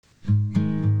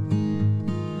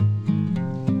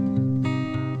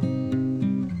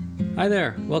Hi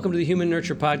there. Welcome to the Human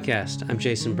Nurture Podcast. I'm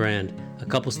Jason Brand, a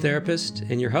couples therapist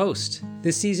and your host.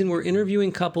 This season, we're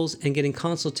interviewing couples and getting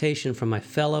consultation from my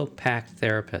fellow PACT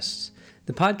therapists.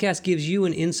 The podcast gives you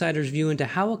an insider's view into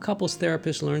how a couples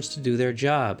therapist learns to do their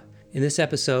job. In this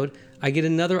episode, I get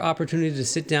another opportunity to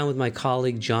sit down with my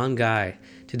colleague John Guy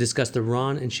to discuss the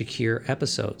Ron and Shakir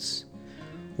episodes.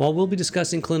 While we'll be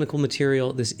discussing clinical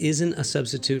material, this isn't a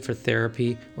substitute for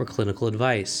therapy or clinical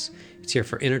advice. It's here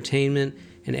for entertainment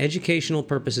and educational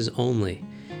purposes only.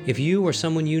 If you or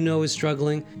someone you know is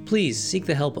struggling, please seek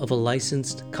the help of a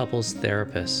licensed couples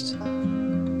therapist.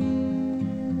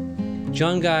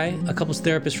 John Guy, a couples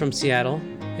therapist from Seattle,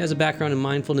 has a background in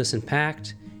mindfulness and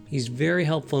PACT. He's very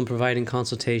helpful in providing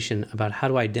consultation about how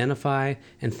to identify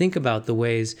and think about the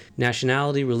ways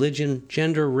nationality, religion,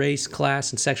 gender, race,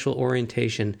 class, and sexual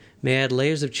orientation may add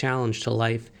layers of challenge to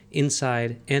life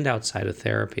inside and outside of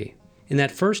therapy. In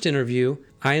that first interview,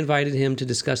 I invited him to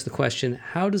discuss the question,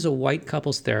 how does a white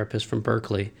couples therapist from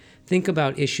Berkeley think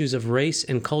about issues of race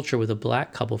and culture with a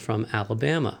black couple from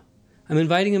Alabama? I'm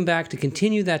inviting him back to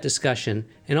continue that discussion,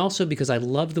 and also because I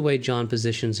love the way John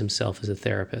positions himself as a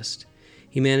therapist.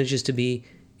 He manages to be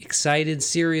excited,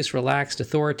 serious, relaxed,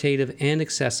 authoritative, and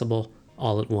accessible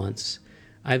all at once.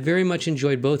 I very much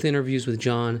enjoyed both interviews with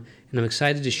John, and I'm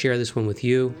excited to share this one with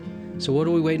you. So what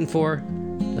are we waiting for?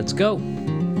 Let's go.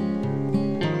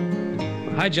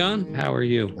 Hi, John. How are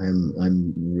you?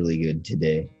 I'm really good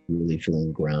today. Really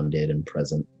feeling grounded and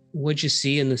present. What'd you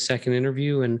see in the second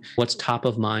interview, and what's top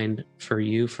of mind for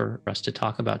you for us to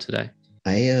talk about today?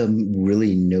 I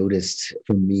really noticed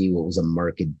for me what was a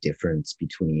marked difference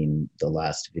between the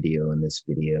last video and this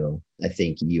video. I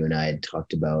think you and I had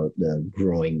talked about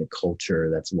growing the culture.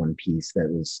 That's one piece that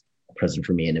was present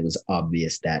for me, and it was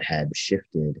obvious that had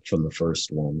shifted from the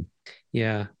first one.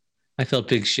 Yeah, I felt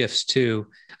big shifts too.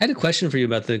 I had a question for you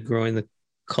about the growing the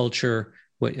culture,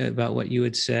 about what you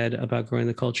had said about growing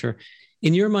the culture.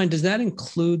 In your mind, does that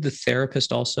include the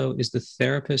therapist also? Is the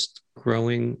therapist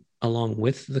growing along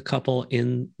with the couple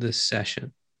in the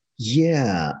session?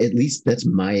 Yeah, at least that's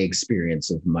my experience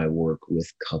of my work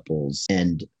with couples.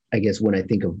 And I guess when I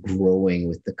think of growing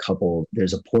with the couple,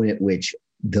 there's a point at which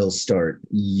they'll start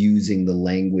using the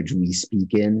language we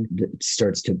speak in. It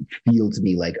starts to feel to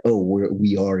me like, oh,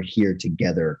 we are here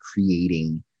together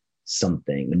creating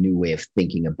something, a new way of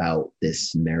thinking about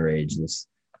this marriage, this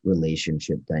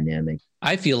relationship dynamic.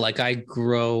 I feel like I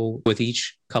grow with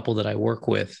each couple that I work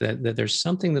with, that there's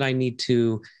something that I need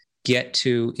to get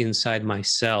to inside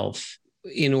myself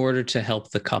in order to help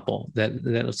the couple, that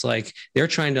it's like they're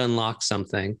trying to unlock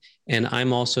something, and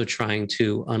I'm also trying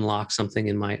to unlock something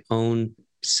in my own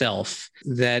self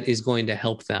that is going to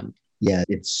help them. Yeah,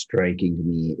 it's striking to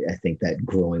me. I think that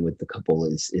growing with the couple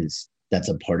is that's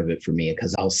a part of it for me,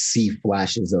 because I'll see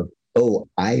flashes of, oh,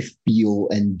 I feel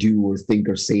and do or think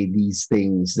or say these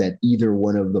things that either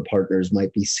one of the partners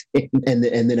might be saying. And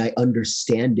then I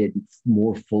understand it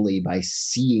more fully by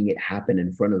seeing it happen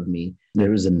in front of me.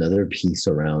 There was another piece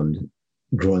around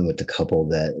growing with the couple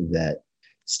that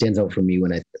stands out for me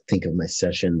when I think of my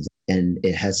sessions. And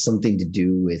it has something to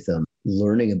do with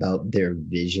learning about their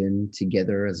vision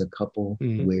together as a couple,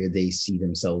 where they see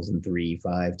themselves in 3,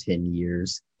 5, 10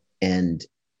 years. And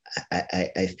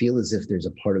I feel as if there's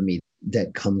a part of me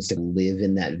that comes to live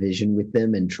in that vision with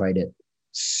them and try to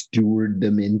steward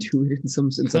them into it in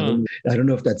some sense. I don't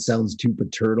know if that sounds too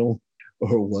paternal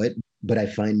or what, but I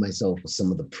find myself,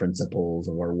 some of the principles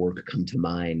of our work come to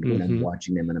mind when I'm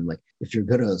watching them. And I'm like, if you're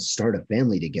going to start a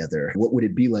family together, what would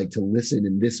it be like to listen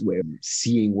in this way,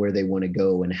 seeing where they want to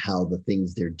go and how the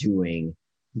things they're doing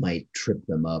might trip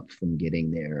them up from getting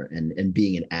there, and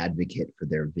being an advocate for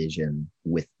their vision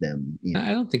with them. You know?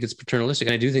 I don't think it's paternalistic.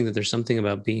 I do think that there's something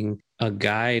about being a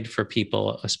guide for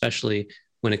people, especially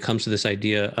when it comes to this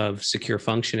idea of secure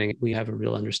functioning. We have a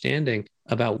real understanding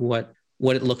about what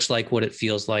it looks like, what it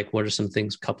feels like, what are some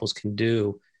things couples can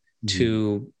do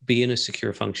to be in a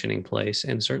secure functioning place.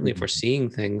 And certainly if we're seeing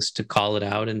things, to call it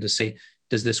out and to say,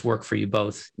 does this work for you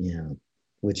both? Yeah.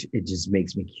 Which it just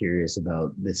makes me curious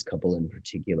about this couple in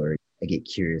particular. I get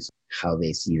curious how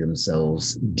they see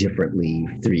themselves differently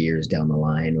 3 years down the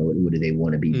line. What do they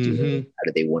want to be doing? How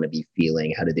do they want to be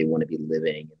feeling? How do they want to be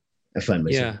living? I find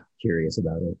myself curious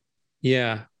about it.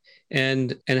 Yeah.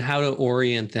 And how to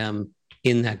orient them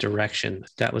in that direction.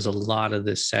 That was a lot of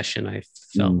this session, I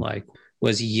felt like,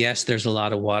 was, yes, there's a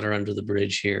lot of water under the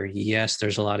bridge here. Yes,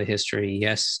 there's a lot of history.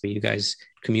 Yes, you guys,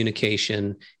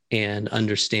 communication and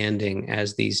understanding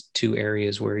as these two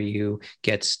areas where you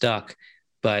get stuck.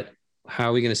 But how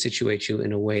are we going to situate you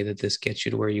in a way that this gets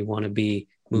you to where you want to be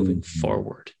moving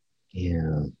forward?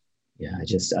 Yeah.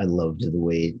 I loved the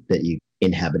way that you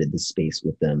inhabited the space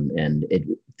with them, and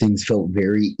things felt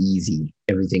very easy.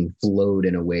 Everything flowed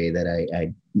in a way that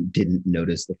I didn't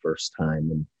notice the first time,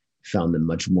 and found them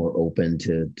much more open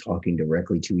to talking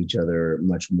directly to each other,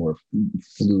 much more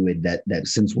fluid. That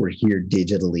since we're here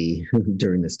digitally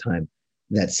during this time,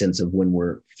 that sense of when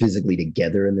we're physically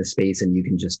together in the space and you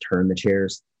can just turn the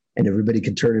chairs and everybody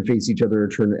can turn and face each other or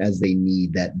turn as they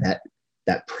need,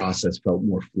 that process felt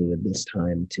more fluid this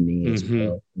time to me as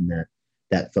well. And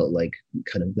that felt like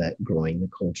kind of that growing the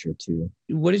culture too.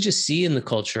 What did you see in the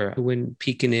culture when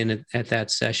peeking in at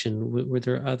that session? Were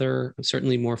there other,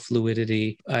 certainly more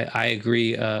fluidity? I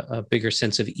agree, a bigger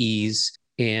sense of ease.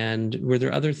 And were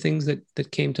there other things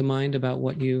that came to mind about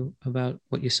what you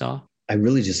saw? I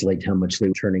really just liked how much they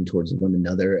were turning towards one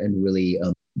another and really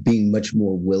being much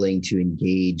more willing to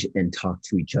engage and talk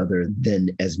to each other than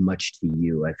as much to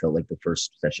you. I felt like the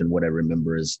first session, what I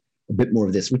remember is a bit more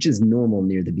of this, which is normal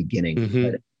near the beginning.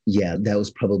 But yeah, that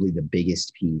was probably the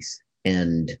biggest piece.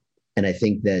 And I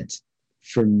think that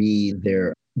for me,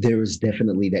 there was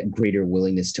definitely that greater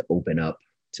willingness to open up,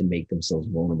 to make themselves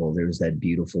vulnerable. There's that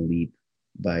beautiful leap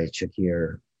by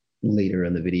Shakir later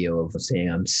in the video of saying,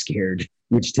 "I'm scared,"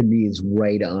 which to me is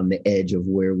right on the edge of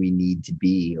where we need to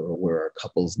be, or where our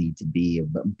couples need to be,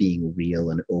 of being real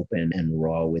and open and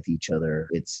raw with each other.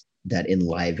 It's that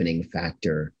enlivening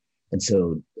factor. And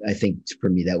so I think for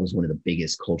me, that was one of the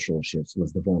biggest cultural shifts,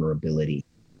 was the vulnerability.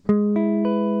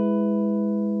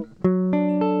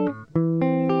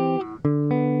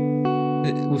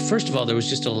 First of all, there was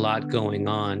just a lot going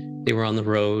on. They were on the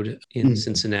road in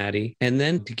Cincinnati. And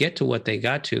then to get to what they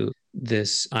got to,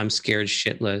 this "I'm scared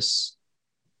shitless"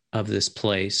 of this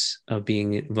place, of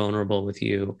being vulnerable with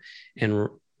you. And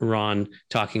Ron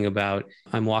talking about,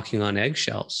 "I'm walking on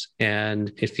eggshells.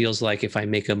 And it feels like if I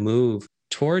make a move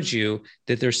towards you,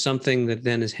 that there's something that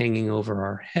then is hanging over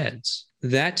our heads."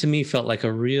 That to me felt like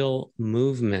a real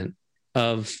movement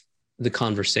of the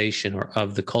conversation, or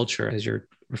of the culture, as you're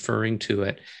referring to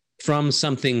it, from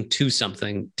something to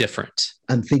something different.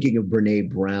 I'm thinking of Brene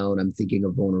Brown. I'm thinking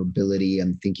of vulnerability.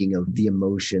 I'm thinking of the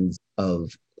emotions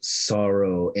of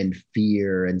sorrow and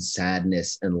fear and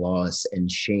sadness and loss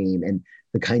and shame, and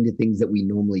the kind of things that we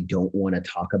normally don't want to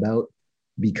talk about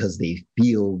because they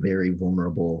feel very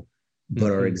vulnerable,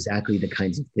 but are exactly the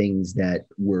kinds of things that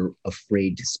we're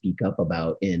afraid to speak up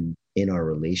about in our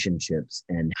relationships,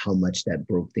 and how much that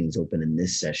broke things open in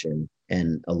this session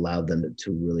and allowed them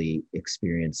to really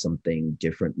experience something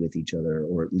different with each other,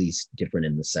 or at least different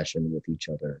in the session with each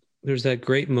other. There's that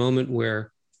great moment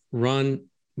where Ron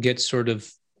gets sort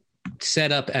of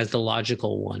set up as the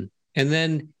logical one. And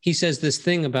then he says this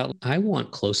thing about, "I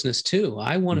want closeness too.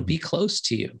 I want to be close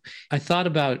to you." I thought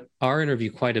about our interview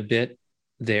quite a bit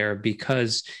there,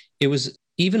 because it was,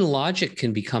 even logic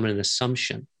can become an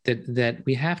assumption that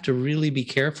we have to really be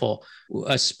careful,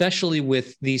 especially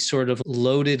with these sort of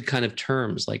loaded kind of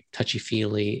terms like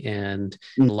touchy-feely and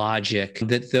logic,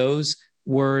 that those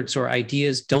words or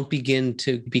ideas don't begin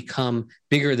to become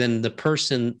bigger than the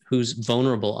person who's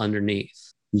vulnerable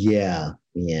underneath. Yeah.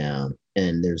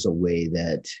 And there's a way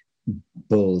that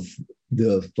both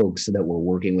the folks that we're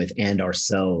working with and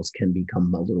ourselves can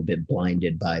become a little bit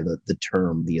blinded by the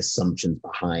term, the assumptions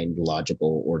behind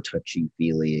logical or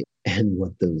touchy-feely and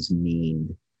what those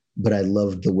mean. But I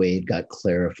loved the way it got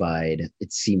clarified.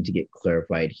 It seemed to get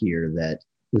clarified here that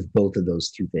with both of those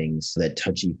two things, that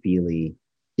touchy-feely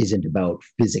isn't about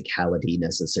physicality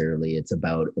necessarily. It's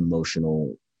about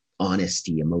emotional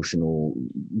honesty, emotional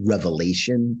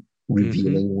revelation,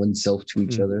 revealing oneself to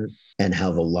each other, and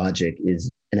how the logic is.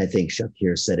 And I think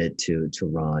Shakir said it to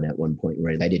Ron at one point,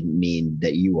 right? "I didn't mean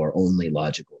that you are only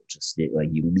logical, just like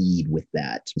you lead with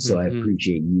that." So I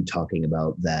appreciate you talking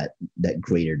about that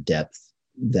greater depth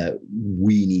that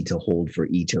we need to hold for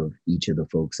each of the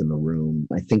folks in the room.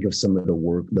 I think of some of the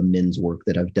work, the men's work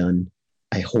that I've done.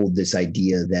 I hold this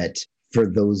idea that for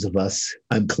those of us,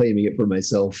 I'm claiming it for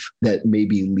myself, that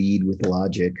maybe lead with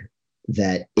logic,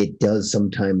 that it does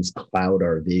sometimes cloud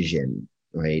our vision,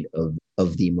 right,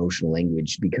 of the emotional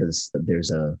language, because of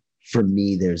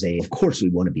course we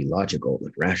want to be logical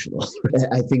and rational.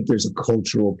 I think there's a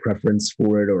cultural preference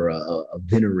for it, or a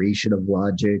veneration of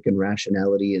logic and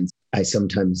rationality. And I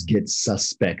sometimes get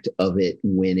suspect of it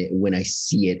when I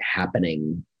see it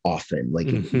happening often. Like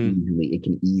it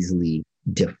can easily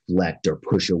deflect or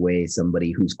push away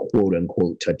somebody who's quote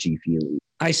unquote touchy-feely.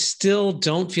 I still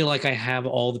don't feel like I have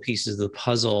all the pieces of the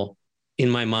puzzle in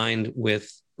my mind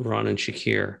with Ron and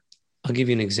Shakir. I'll give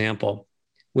you an example.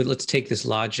 Let's take this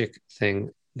logic thing.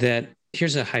 That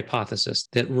here's a hypothesis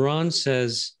that Ron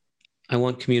says, "I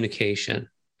want communication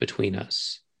between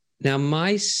us." Now,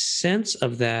 my sense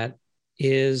of that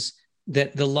is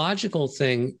that the logical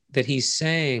thing that he's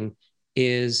saying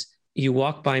is, you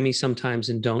walk by me sometimes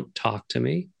and don't talk to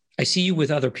me. I see you with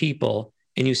other people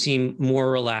and you seem more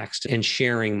relaxed and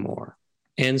sharing more.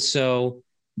 And so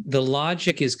the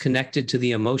logic is connected to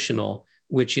the emotional,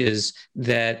 which is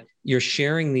that you're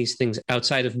sharing these things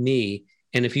outside of me.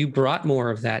 And if you brought more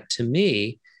of that to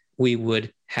me, we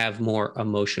would have more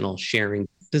emotional sharing.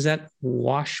 Does that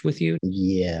wash with you?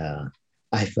 Yeah.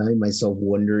 I find myself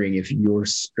wondering if you're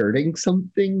skirting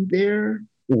something there.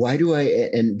 Why do I?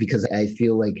 And because I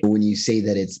feel like when you say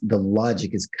that it's the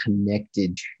logic is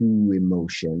connected to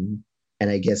emotion, and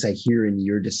I guess I hear in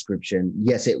your description,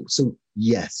 yes,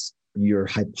 your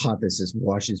hypothesis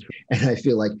washes, and I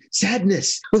feel like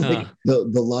sadness. Like the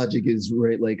logic is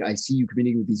right. Like I see you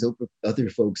communicating with these other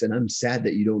folks, and I'm sad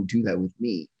that you don't do that with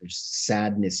me. There's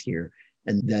sadness here.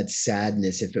 And that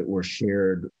sadness, if it were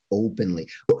shared openly,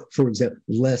 for example,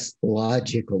 less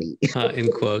logically,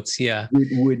 in quotes, yeah,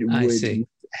 would I see.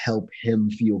 help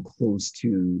him feel close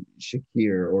to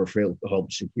Shakir, or help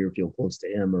Shakir feel close to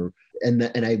him,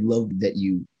 and I love that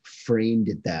you framed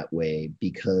it that way,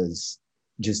 because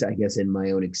just I guess in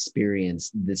my own experience,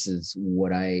 this is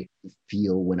what I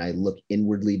feel when I look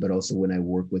inwardly, but also when I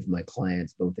work with my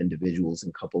clients, both individuals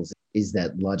and couples, is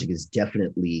that logic is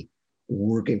definitely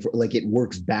working for, like, it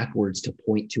works backwards to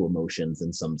point to emotions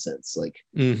in some sense, like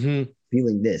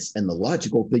feeling this, and the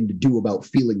logical thing to do about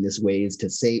feeling this way is to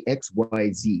say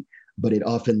XYZ, but it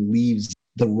often leaves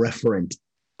the referent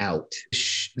out.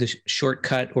 The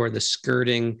shortcut or the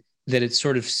skirting, that it's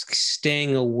sort of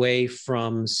staying away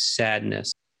from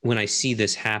sadness. When I see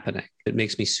this happening, it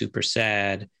makes me super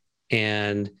sad,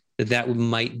 and that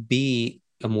might be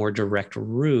a more direct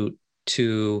route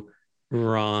to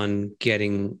Ron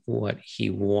getting what he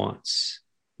wants.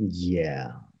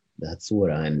 Yeah, that's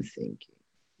what I'm thinking.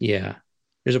 Yeah.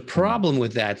 There's a problem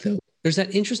with that, though. There's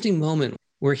that interesting moment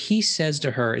where he says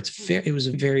to her, it was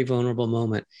a very vulnerable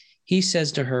moment. He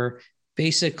says to her,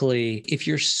 basically, if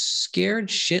you're scared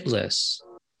shitless,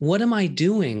 what am I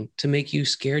doing to make you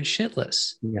scared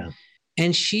shitless? Yeah.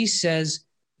 And she says,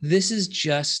 this is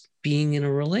just being in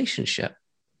a relationship.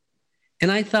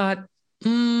 And I thought,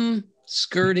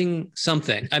 skirting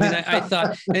something. I mean, I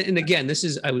thought, and again, I've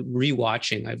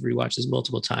rewatched this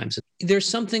multiple times. There's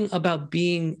something about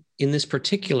being in this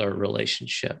particular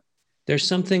relationship. There's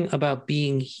something about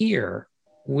being here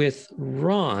with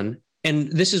Ron. And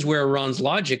this is where Ron's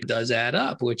logic does add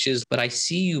up, which is, but I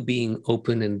see you being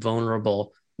open and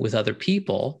vulnerable with other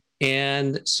people.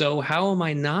 And so how am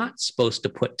I not supposed to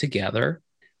put together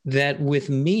that with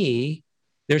me,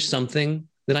 there's something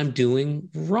that I'm doing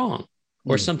wrong?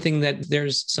 Or something that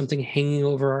there's something hanging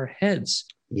over our heads.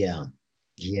 Yeah,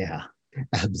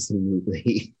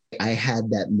 absolutely. I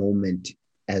had that moment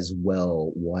as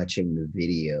well watching the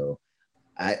video.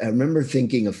 I remember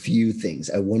thinking a few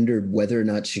things. I wondered whether or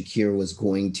not Shakir was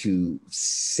going to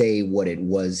say what it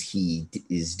was he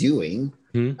is doing.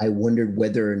 I wondered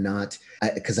whether or not,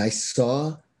 because I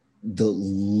saw the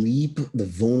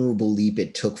vulnerable leap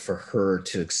it took for her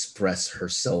to express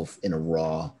herself in a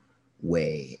raw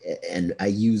way. And I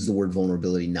use the word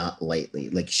vulnerability not lightly.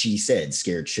 Like she said,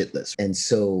 scared shitless. And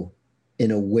so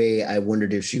in a way, I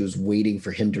wondered if she was waiting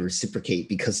for him to reciprocate,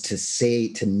 because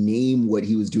to name what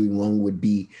he was doing wrong would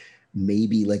be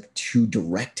maybe like too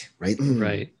direct, right?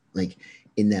 Right. Like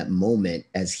in that moment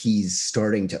as he's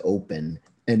starting to open.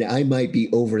 And I might be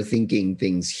overthinking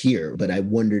things here, but I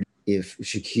wondered if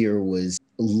Shakir was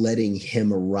letting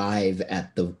him arrive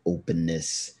at the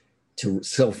openness to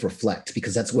self-reflect,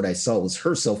 because that's what I saw was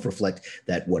her self-reflect,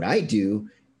 that what I do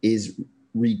is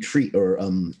retreat, or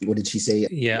what did she say?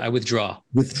 Yeah, I withdraw.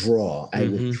 I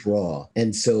withdraw.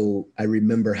 And so I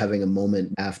remember having a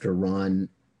moment after Ron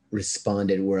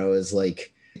responded where I was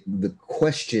like, the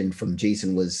question from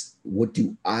Jason was, what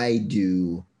do I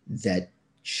do that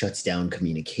shuts down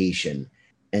communication?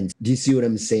 And do you see what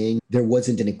I'm saying? There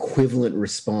wasn't an equivalent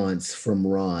response from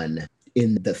Ron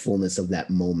in the fullness of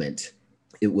that moment.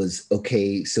 It was,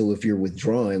 okay, so if you're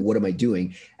withdrawing, what am I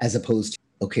doing? As opposed to,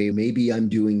 okay, maybe I'm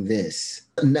doing this.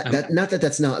 Not that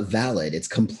that's not valid. It's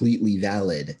completely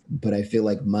valid. But I feel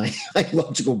like my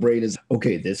logical brain is,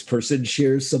 okay, this person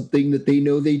shares something that they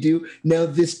know they do. Now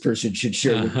this person should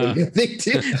share what they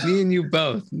do. Me and you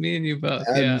both.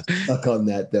 I'm stuck on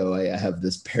that, though. I have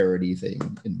this parody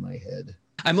thing in my head.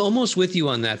 I'm almost with you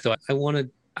on that, though. I want to,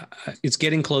 it's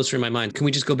getting closer in my mind. Can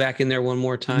we just go back in there one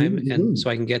more time, and so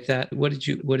I can get that? What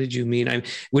did you mean?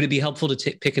 Would it be helpful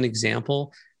to pick an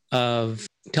example of?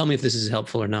 Tell me if this is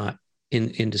helpful or not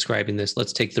in describing this.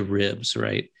 Let's take the ribs,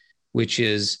 right? Which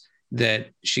is that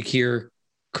Shakir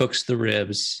cooks the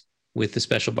ribs with the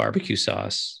special barbecue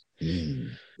sauce.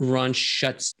 Ron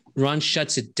shuts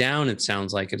it down, it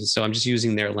sounds like it. So I'm just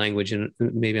using their language, and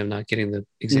maybe I'm not getting the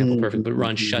example perfect, but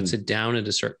Ron shuts it down at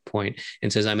a certain point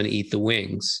and says, I'm going to eat the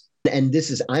wings. And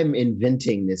I'm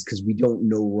inventing this because we don't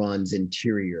know Ron's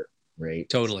interior, right?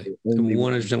 Totally. So I'm only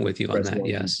 100% with you on that. Ron's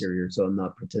Yes. interior, so I'm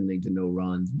not pretending to know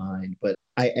Ron's mind, but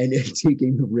and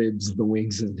taking the ribs, the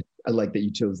wings, and I like that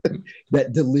you chose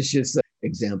that delicious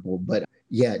example. But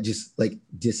yeah, just like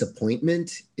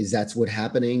disappointment that's what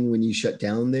happening when you shut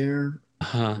down there.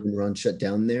 When Ron shut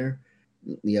down there.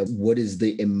 Yeah, what is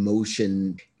the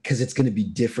emotion? Because it's going to be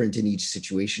different in each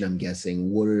situation, I'm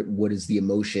guessing. What is the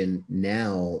emotion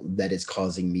now that is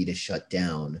causing me to shut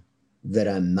down that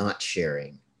I'm not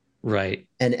sharing? Right.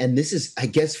 And this is, I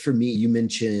guess, for me, you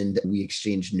mentioned we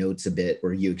exchanged notes a bit,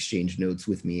 or you exchanged notes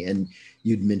with me, and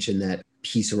you'd mentioned that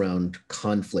piece around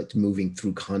conflict, moving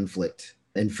through conflict.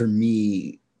 And for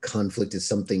me, conflict is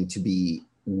something to be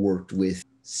worked with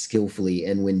skillfully.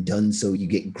 And when done so, you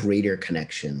get greater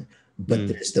connection. But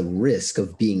there's the risk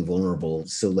of being vulnerable.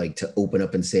 So like to open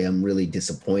up and say, I'm really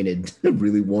disappointed. I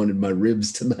really wanted my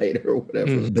ribs tonight or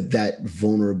whatever. But that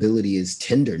vulnerability is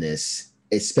tenderness,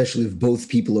 especially if both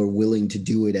people are willing to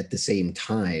do it at the same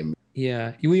time.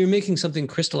 Yeah. You're making something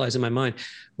crystallize in my mind,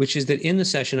 which is that in the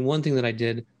session, one thing that I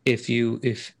did, if you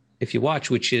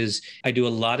watch, which is I do a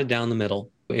lot of down the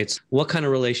middle. It's what kind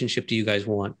of relationship do you guys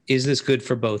want? Is this good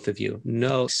for both of you?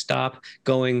 No, stop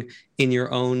going in your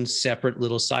own separate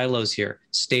little silos here.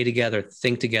 Stay together,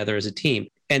 think together as a team.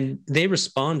 And they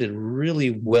responded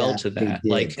really well to that.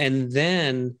 And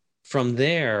then from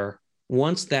there,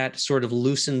 once that sort of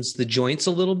loosens the joints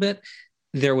a little bit,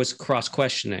 there was cross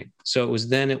questioning. So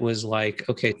it was like,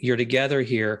 okay, you're together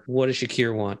here. What does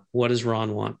Shakir want? What does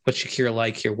Ron want? What's Shakir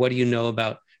like here? What do you know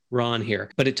about Ron here?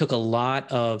 But it took a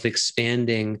lot of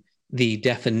expanding the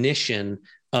definition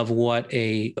of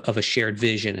of a shared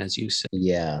vision, as you said.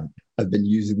 Yeah. I've been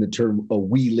using the term a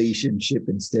we-lationship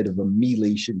instead of a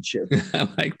me-lationship. I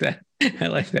like that.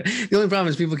 The only problem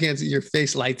is people can't see your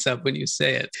face lights up when you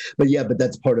say it. But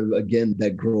that's part of, again,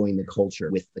 that growing the culture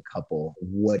with the couple.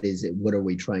 What is it? What are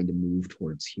we trying to move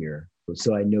towards here?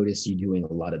 So I noticed you doing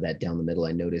a lot of that down the middle.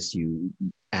 I noticed you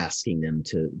asking them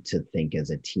to think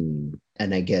as a team.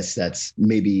 And I guess that's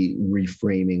maybe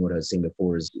reframing what I was saying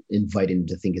before, is inviting them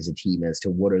to think as a team as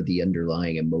to what are the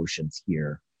underlying emotions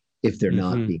here if they're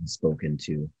not being spoken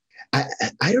to.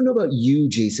 I don't know about you,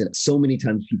 Jason. So many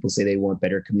times people say they want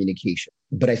better communication,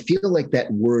 but I feel like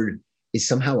that word is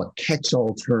somehow a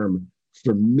catch-all term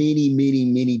for many, many,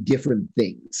 many different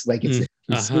things. Like it's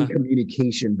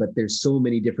communication, but there's so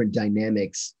many different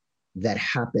dynamics that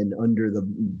happen under the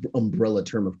umbrella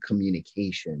term of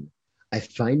communication. I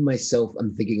find myself,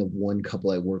 I'm thinking of one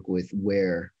couple I work with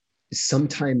where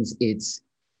sometimes it's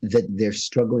that they're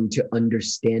struggling to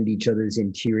understand each other's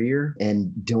interior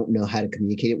and don't know how to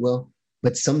communicate it well.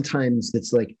 But sometimes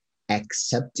it's like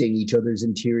accepting each other's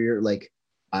interior. Like,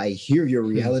 I hear your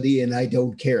reality and I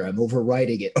don't care. I'm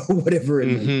overriding it or whatever it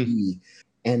might be.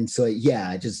 And so,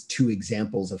 yeah, just two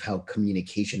examples of how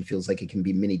communication feels like it can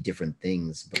be many different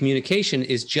things. Communication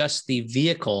is just the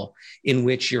vehicle in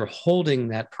which you're holding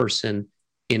that person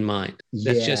in mind.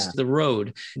 That's just the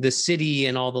road. The city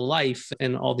and all the life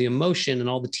and all the emotion and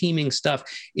all the teaming stuff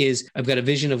is, I've got a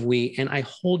vision of we, and I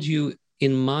hold you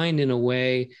in mind in a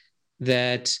way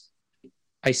that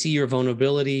I see your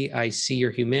vulnerability. I see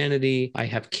your humanity. I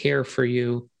have care for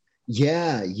you.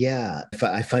 Yeah.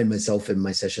 I find myself in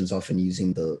my sessions often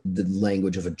using the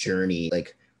language of a journey.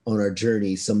 Like, on our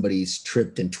journey, somebody's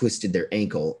tripped and twisted their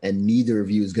ankle, and neither of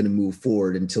you is going to move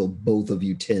forward until both of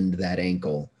you tend that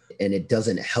ankle. And it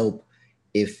doesn't help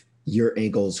if your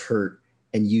ankle's hurt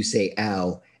and you say,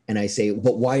 ow, and I say,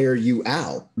 but why are you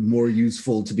ow? More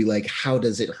useful to be like, how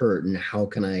does it hurt? And how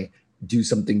can I do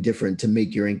something different to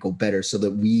make your ankle better so that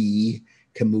we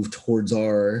can move towards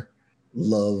our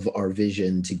love, our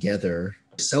vision together?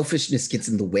 Selfishness gets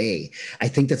in the way. I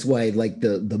think that's why I like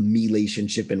the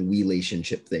me-lationship and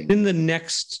we-lationship thing. In the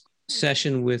next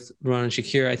session with Ron and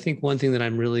Shakir, I think one thing that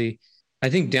I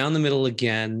think down the middle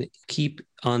again, keep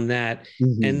on that.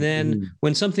 And then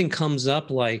when something comes up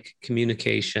like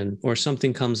communication or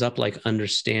something comes up like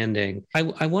understanding,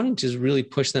 I wanted to really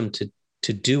push them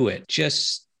to do it.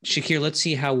 Just, Shakir, let's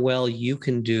see how well you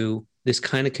can do this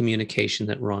kind of communication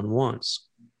that Ron wants.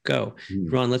 Go.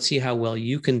 Ron, let's see how well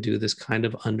you can do this kind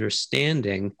of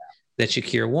understanding that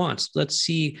Shakir wants. Let's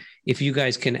see if you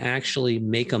guys can actually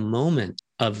make a moment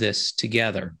of this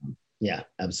together. Yeah,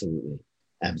 absolutely.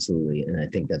 Absolutely. And I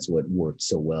think that's what worked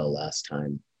so well last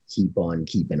time. Keep on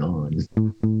keeping on.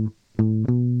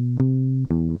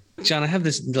 John, I have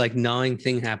this like gnawing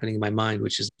thing happening in my mind,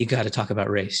 which is you got to talk about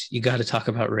race. You got to talk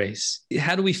about race.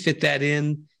 How do we fit that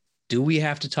in? Do we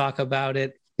have to talk about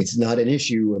it? It's not an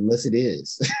issue unless it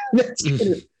is.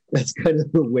 That's kind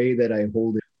of the way that I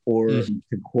hold it. Or to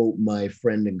quote my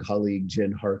friend and colleague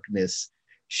Jen Harkness,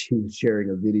 she was sharing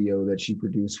a video that she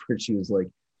produced where she was like,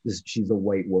 she's a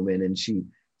white woman, and she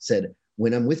said,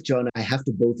 when I'm with John, I have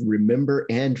to both remember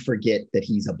and forget that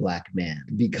he's a Black man,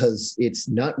 because it's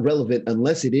not relevant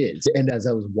unless it is. And as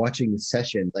I was watching the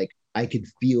session, like I could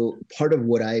feel part of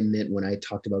what I meant when I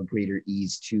talked about greater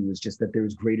ease too, was just that there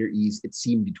was greater ease, it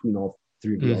seemed, between all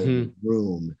three of y'all in the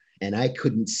room. And I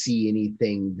couldn't see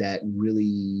anything that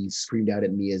really screamed out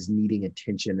at me as needing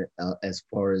attention as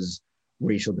far as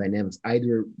racial dynamics,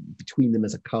 either between them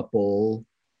as a couple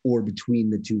or between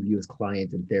the two of you as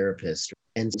client and therapist.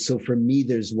 And so for me,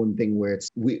 there's one thing where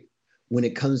when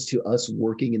it comes to us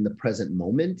working in the present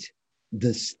moment,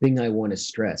 this thing I want to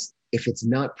stress, if it's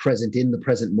not present in the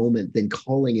present moment, then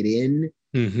calling it in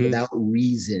without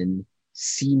reason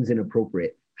seems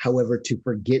inappropriate. However, to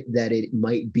forget that it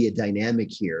might be a dynamic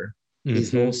here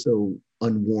is also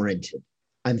unwarranted.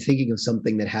 I'm thinking of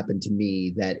something that happened to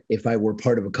me that if I were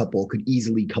part of a couple could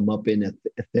easily come up in a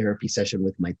therapy session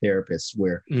with my therapist,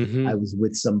 where I was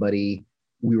with somebody,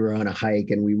 we were on a hike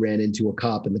and we ran into a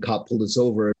cop and the cop pulled us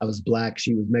over. I was Black,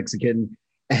 she was Mexican.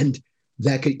 And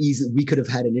that we could have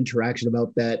had an interaction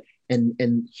about that.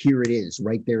 And here it is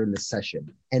right there in the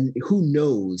session. And who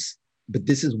knows, but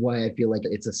this is why I feel like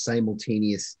it's a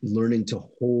simultaneous learning to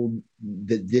hold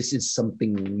that this is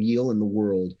something real in the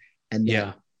world. And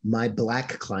that my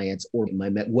Black clients, or my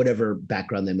whatever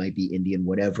background they might be, Indian,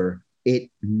 whatever, it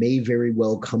may very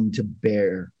well come to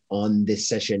bear on this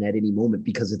session at any moment,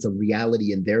 because it's a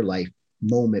reality in their life,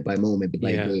 moment by moment,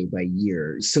 by day, by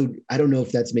year. So I don't know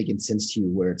if that's making sense to you,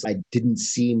 where I didn't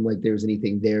seem like there was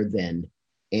anything there then.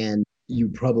 And you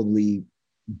probably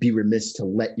be remiss to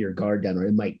let your guard down, or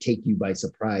it might take you by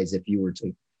surprise if you were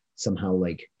to somehow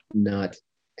like not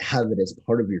have it as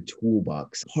part of your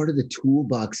toolbox. Part of the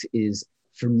toolbox is,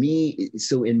 for me,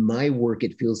 so in my work,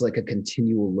 it feels like a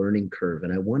continual learning curve.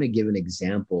 And I want to give an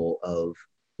example of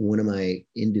one of my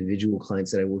individual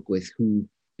clients that I work with who,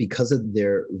 because of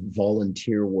their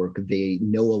volunteer work, they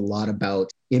know a lot about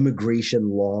immigration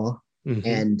law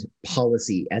and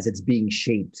policy as it's being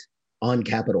shaped on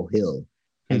Capitol Hill.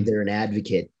 And they're an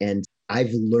advocate. And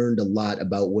I've learned a lot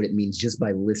about what it means just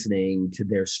by listening to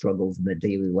their struggles in their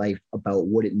daily life, about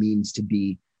what it means to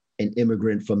be an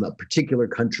immigrant from a particular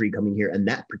country coming here, and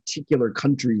that particular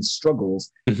country's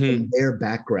struggles from their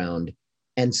background.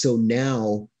 And so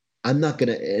now I'm not going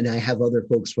to, and I have other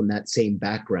folks from that same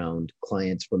background,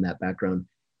 clients from that background,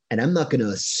 and I'm not going to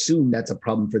assume that's a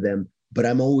problem for them, but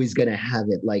I'm always going to have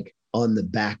it like on the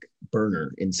back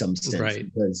burner in some sense,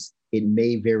 because it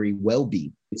may very well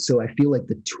be. So I feel like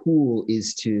the tool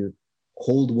is to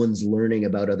hold one's learning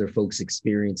about other folks'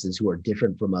 experiences who are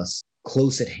different from us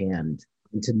close at hand,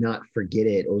 and to not forget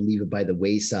it or leave it by the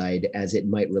wayside as it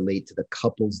might relate to the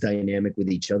couple's dynamic with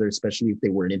each other, especially if they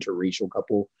were an interracial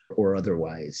couple or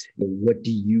otherwise. What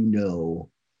do you know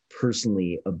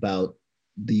personally about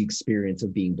the experience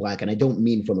of being Black? And I don't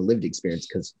mean from a lived experience,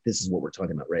 because this is what we're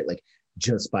talking about, right? Like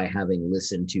just by having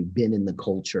listened to, been in the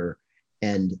culture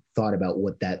and thought about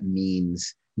what that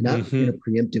means, not in a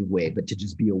preemptive way, but to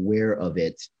just be aware of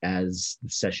it as the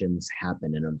sessions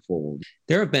happen and unfold.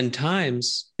 There have been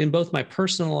times in both my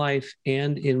personal life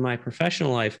and in my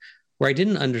professional life where I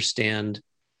didn't understand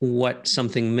what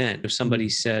something meant. If somebody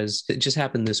says, it just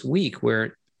happened this week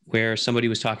where somebody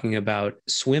was talking about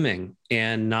swimming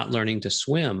and not learning to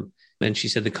swim. And she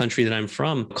said, the country that I'm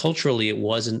from, culturally, it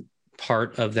wasn't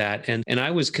part of that. And I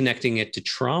was connecting it to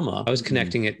trauma. I was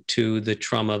connecting it to the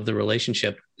trauma of the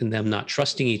relationship and them not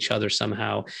trusting each other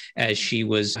somehow, as she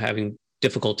was having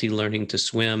difficulty learning to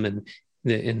swim, and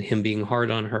him being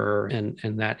hard on her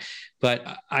and that. But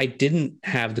I didn't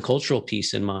have the cultural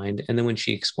piece in mind. And then when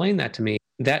she explained that to me,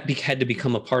 that had to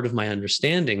become a part of my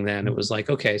understanding. Then it was like,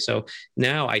 okay, so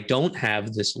now I don't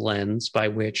have this lens by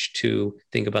which to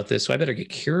think about this. So I better get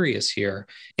curious here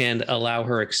and allow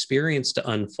her experience to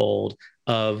unfold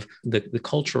of the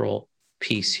cultural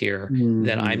piece here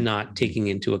that I'm not taking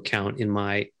into account in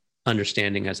my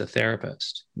understanding as a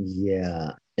therapist.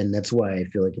 Yeah. And that's why I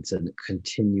feel like it's a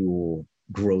continual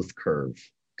growth curve,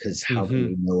 because how can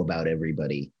we know about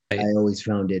everybody? I always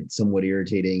found it somewhat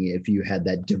irritating if you had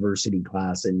that diversity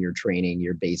class in your training,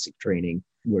 your basic training,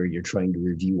 where you're trying to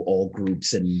review all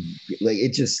groups, and like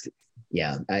it just,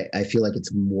 I feel like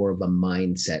it's more of a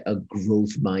mindset, a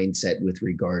growth mindset with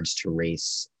regards to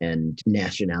race and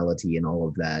nationality and all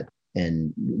of that,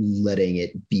 and letting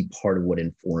it be part of what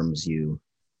informs you.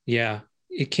 Yeah.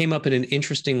 It came up in an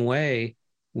interesting way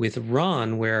with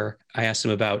Ron, where I asked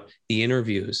him about the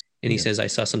interviews. And he Yeah. says, I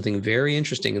saw something very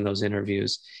interesting in those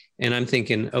interviews. And I'm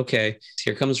thinking, okay,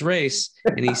 here comes Race.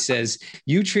 And he says,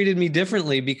 you treated me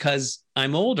differently because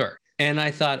I'm older. And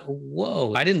I thought,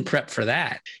 whoa, I didn't prep for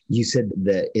that. You said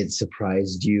that it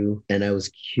surprised you, and I was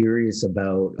curious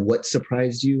about what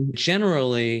surprised you.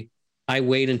 Generally, I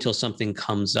wait until something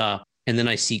comes up and then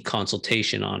I seek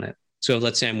consultation on it. So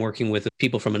let's say I'm working with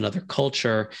people from another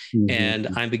culture and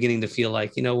I'm beginning to feel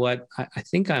like, you know what, I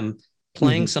think I'm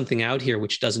playing something out here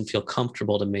which doesn't feel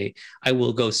comfortable to me. I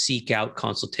will go seek out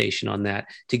consultation on that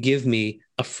to give me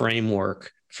a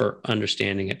framework for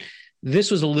understanding it. This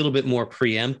was a little bit more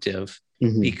preemptive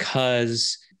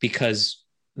because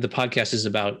the podcast is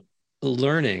about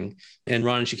learning. And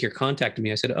Ron and Shakir contacted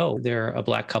me. I said, oh, they're a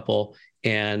Black couple.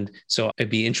 And so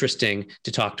it'd be interesting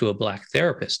to talk to a Black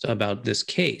therapist about this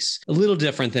case. A little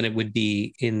different than it would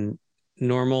be in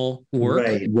normal work.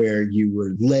 Right, where you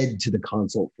were led to the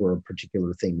consult for a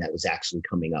particular thing that was actually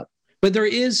coming up. But there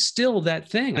is still that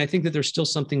thing. I think that there's still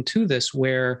something to this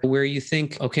where you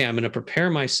think, okay, I'm going to prepare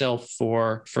myself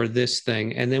for this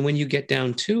thing. And then when you get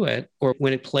down to it, or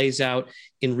when it plays out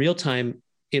in real time,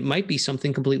 it might be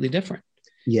something completely different.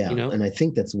 Yeah. And I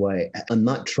think that's why I'm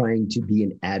not trying to be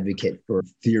an advocate for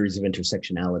theories of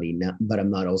intersectionality, but I'm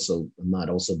not also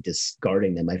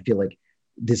discarding them. I feel like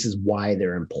this is why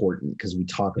they're important, because we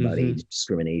talk about age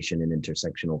discrimination and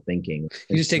intersectional thinking.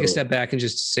 You just take a step back and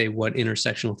just say what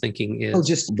intersectional thinking is. Oh,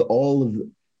 just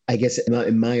I guess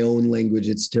in my own language,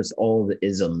 it's just all the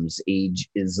isms: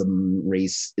 ageism,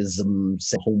 racism,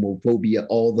 homophobia,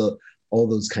 all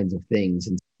those kinds of things.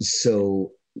 And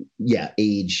so, yeah,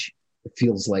 age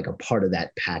feels like a part of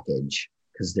that package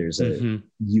because there's a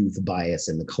youth bias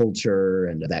in the culture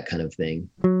and that kind of thing.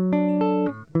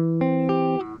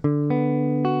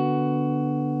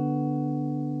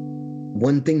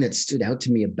 One thing that stood out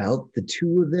to me about the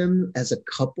two of them as a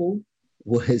couple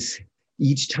was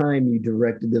each time you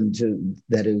directed them to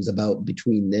that it was about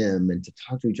between them and to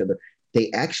talk to each other,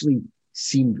 they actually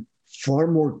seemed far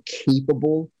more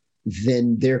capable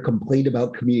than their complaint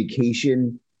about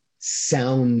communication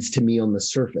sounds to me on the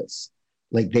surface.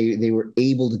 Like they were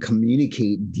able to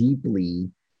communicate deeply,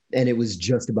 and it was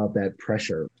just about that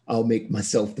pressure. I'll make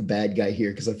myself the bad guy here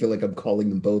because I feel like I'm calling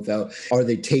them both out. Are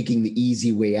they taking the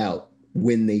easy way out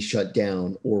when they shut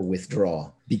down or withdraw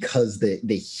because the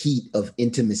heat of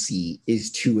intimacy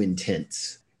is too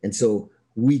intense? And so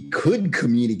we could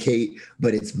communicate,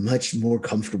 but it's much more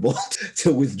comfortable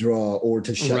to withdraw or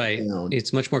to shut down.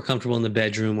 It's much more comfortable in the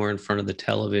bedroom or in front of the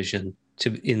television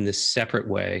in this separate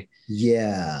way.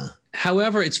 Yeah.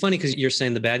 However, it's funny because you're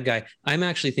saying the bad guy. I'm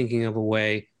actually thinking of a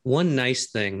way. One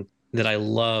nice thing that I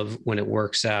love when it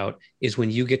works out is when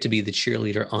you get to be the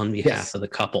cheerleader on behalf of the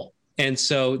couple. And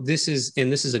so this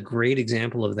is a great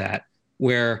example of that,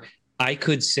 where I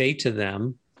could say to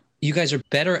them, you guys are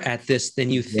better at this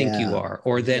than you think you are,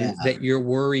 or than that your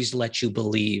worries let you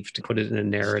believe, to put it in a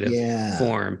narrative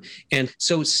form. And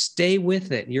so stay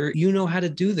with it. You know how to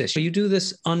do this. You do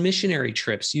this on missionary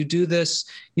trips. You did this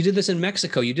in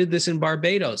Mexico. You did this in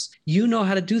Barbados. You know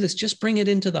how to do this. Just bring it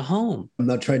into the home. I'm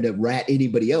not trying to rat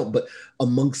anybody out, but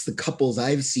amongst the couples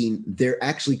I've seen, they're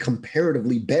actually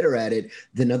comparatively better at it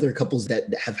than other couples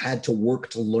that have had to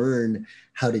work to learn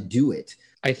how to do it.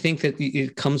 I think that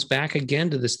it comes back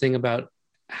again to this thing about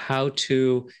how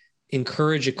to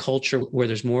encourage a culture where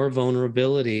there's more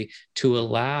vulnerability to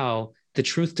allow the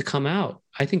truth to come out.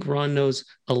 I think Ron knows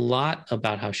a lot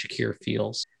about how Shakir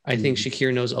feels. I think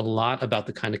Shakir knows a lot about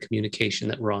the kind of communication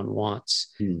that Ron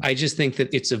wants. I just think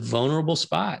that it's a vulnerable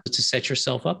spot to set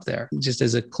yourself up there. Just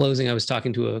as a closing, I was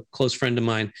talking to a close friend of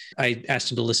mine. I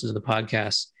asked him to listen to the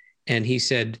podcast, and he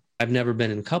said, I've never been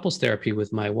in couples therapy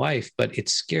with my wife, but it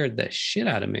scared the shit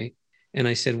out of me. And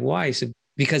I said, why? He said,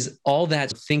 because all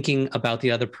that thinking about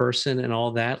the other person and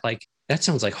all that, like, that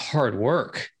sounds like hard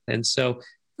work. And so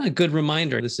a good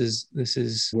reminder, this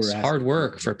is hard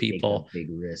work for people. Big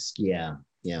risk. Yeah.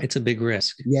 It's a big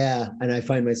risk. Yeah. And I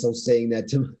find myself saying that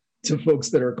to folks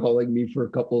that are calling me for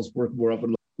couples work more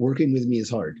often. Working with me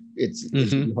is hard. It's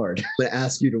really hard. I'm going to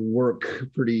ask you to work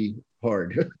pretty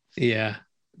hard. Yeah.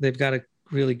 They've got a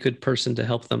really good person to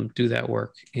help them do that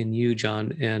work in you,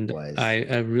 John. And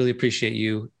I really appreciate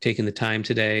you taking the time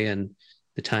today and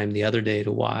the time the other day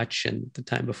to watch and the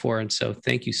time before. And so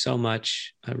thank you so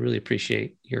much. I really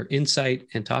appreciate your insight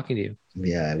and talking to you.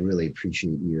 Yeah, I really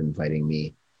appreciate you inviting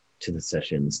me to the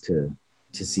sessions to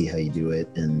see how you do it.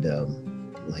 And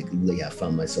I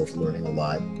found myself learning a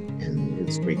lot, and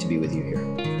it's great to be with you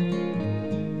here.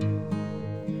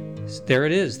 There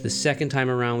it is, the second time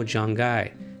around with John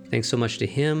Guy. Thanks so much to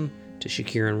him, to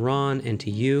Shakir and Ron, and to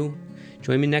you.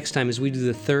 Join me next time as we do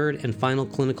the third and final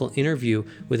clinical interview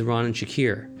with Ron and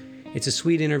Shakir. It's a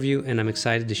sweet interview, and I'm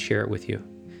excited to share it with you.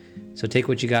 So take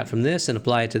what you got from this and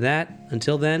apply it to that.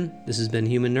 Until then, this has been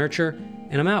Human Nurture,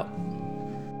 and I'm out.